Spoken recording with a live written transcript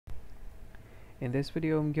In this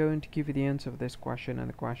video, I'm going to give you the answer of this question, and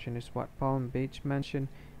the question is, what Palm Beach mansion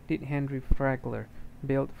did Henry Flagler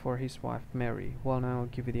build for his wife Mary? Well, now I'll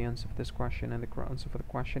give you the answer of this question, and the answer for the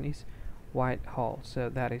question is Whitehall. So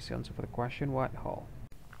that is the answer for the question, Whitehall.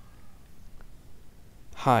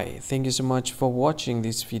 Hi, thank you so much for watching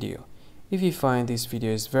this video. If you find this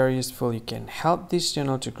video is very useful, you can help this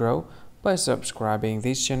channel to grow by subscribing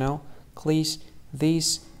this channel. Please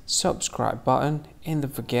this subscribe button and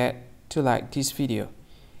don't forget to like this video.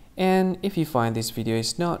 And if you find this video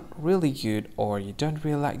is not really good, or you don't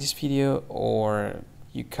really like this video, or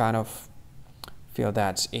you kind of feel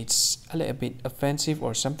that it's a little bit offensive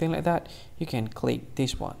or something like that, you can click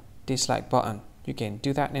this one, dislike button. You can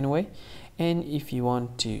do that anyway. And if you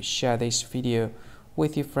want to share this video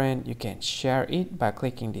with your friend, you can share it by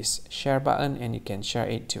clicking this share button, and you can share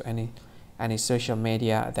it to any social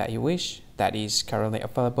media that you wish that is currently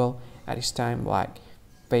available at this time, like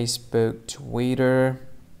Facebook, Twitter,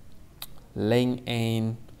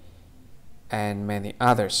 LinkedIn, and many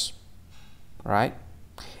others, right?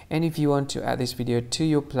 And if you want to add this video to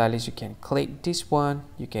your playlist, you can click this one.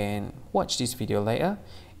 You can watch this video later,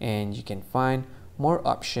 and you can find more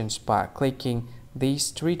options by clicking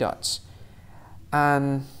these three dots.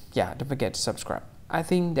 And yeah, don't forget to subscribe. I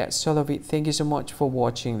think that's all of it. Thank you so much for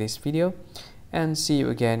watching this video, and see you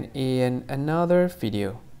again in another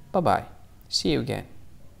video. Bye bye. See you again.